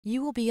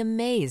You will be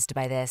amazed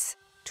by this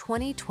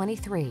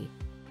 2023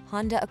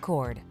 Honda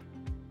Accord.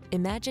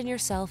 Imagine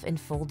yourself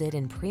enfolded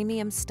in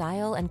premium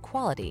style and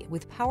quality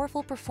with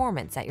powerful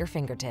performance at your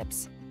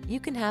fingertips. You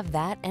can have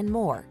that and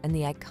more in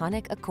the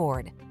iconic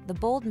Accord, the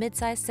bold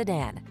midsize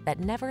sedan that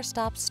never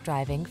stops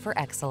striving for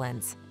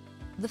excellence.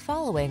 The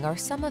following are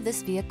some of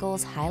this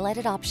vehicle's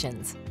highlighted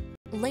options: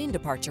 lane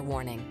departure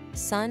warning,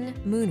 sun,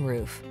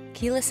 moonroof,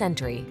 keyless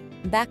entry,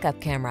 backup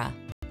camera,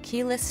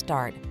 keyless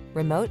start,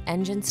 remote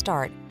engine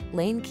start,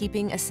 lane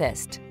keeping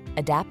assist,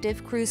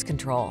 adaptive cruise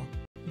control,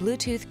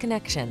 Bluetooth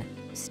connection,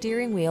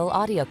 steering wheel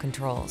audio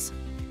controls.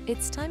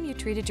 It's time you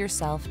treated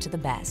yourself to the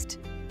best.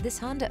 This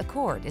Honda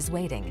Accord is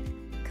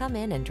waiting. Come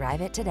in and drive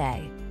it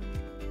today.